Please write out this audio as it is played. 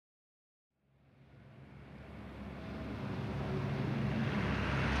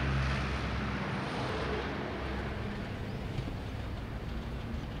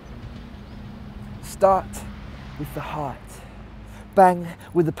start with the heart. Bang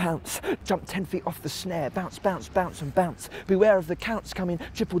with the pounce, jump 10 feet off the snare, bounce, bounce, bounce and bounce. Beware of the counts coming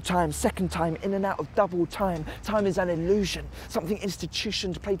triple time, second time, in and out of double time. Time is an illusion, something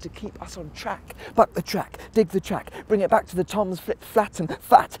institutions play to keep us on track. Buck the track, dig the track, bring it back to the toms, flip flat and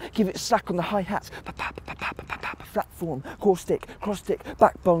fat. Give it slack on the hi-hats, flat form, caustic, cross stick,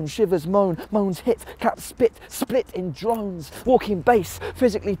 backbone, shivers, moan, moans hit, cap spit, split in drones. Walking bass,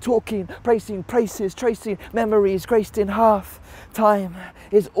 physically talking, bracing, praces, tracing, memories graced in half. Time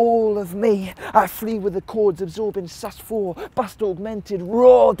is all of me. I flee with the chords, absorbing sus4, bust augmented,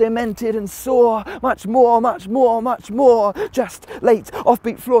 raw, demented and sore. Much more, much more, much more. Just late,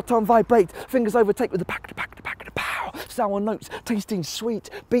 offbeat floor tone vibrate, fingers overtake with the back to back to back to pow. Sour notes, tasting sweet,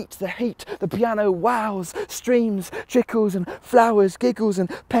 beats the heat, the piano wows, streams, trickles and flowers, giggles and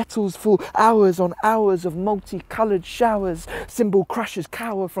petals fall hours on hours of multicoloured showers. Cymbal crushes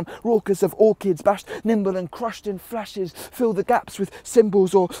cower from raucous of orchids, bashed, nimble and crushed in flashes. Fill the gaps with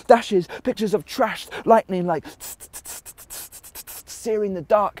symbols or dashes, pictures of trash, lightning like searing the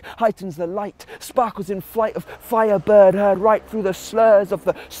dark, heightens the light, sparkles in flight of firebird, heard right through the slurs of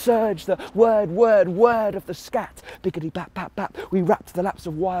the surge, the word of the scat. Biggity bap bap bap, we rap to the laps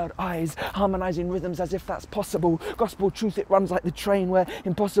of wild eyes, harmonizing rhythms as if that's possible. Gospel truth, it runs like the train where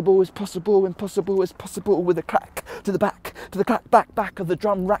impossible is possible, impossible is possible, with a clack to the back, to the clack back of the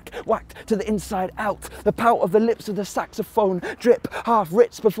drum rack, whacked to the inside out, the pout of the lips of the saxophone, drip half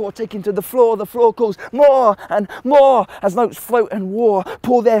writs before taking to the floor calls more and more as notes float and war,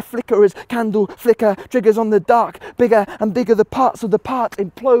 pour their flicker as candle flicker, triggers on the dark, bigger and bigger the parts of the part,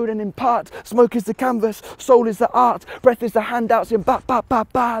 implode and impart, smoke is the canvas, soul is the art, breath is the handouts in ba ba ba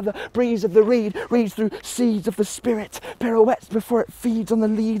ba, the breeze of the reed reads through seeds of the spirit, pirouettes before it feeds on the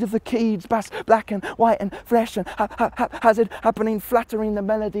lead of the keys, bass black and white and flesh and hazard happening, flattering the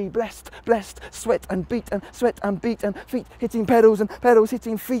melody, blessed, sweat and beat and feet hitting pedals and pedals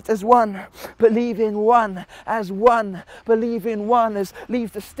hitting feet as one, believe in one as one, believe in one as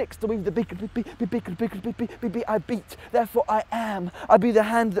leaves the sticks to weave the big I beat, therefore I am, I be the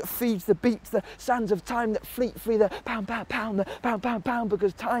hand that feeds the beats, the sands of time that fleet free, the pound, the pound,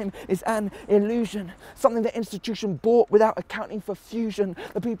 because time is an illusion, something the institution bought without accounting for fusion.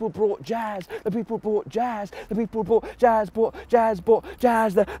 The people brought jazz, the people brought jazz, the people brought jazz, bought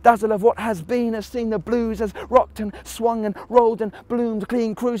jazz, the dazzle of what has been has seen the blues, has rocked and swung and rolled and bloomed,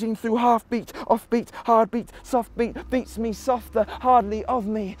 clean cruising through half beat, off beat, hard beat, soft beat, beats me soft, the hardly of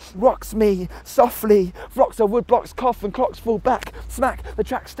me, rocks me softly, flocks of wood blocks cough and clocks fall back, smack, the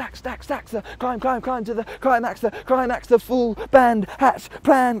track stacks, the climb to the climax, the full band hatch,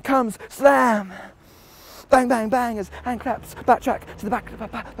 plan comes, slam. Bang, bang, bang as hand claps, backtrack to the back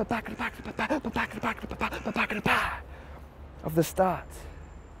of the start.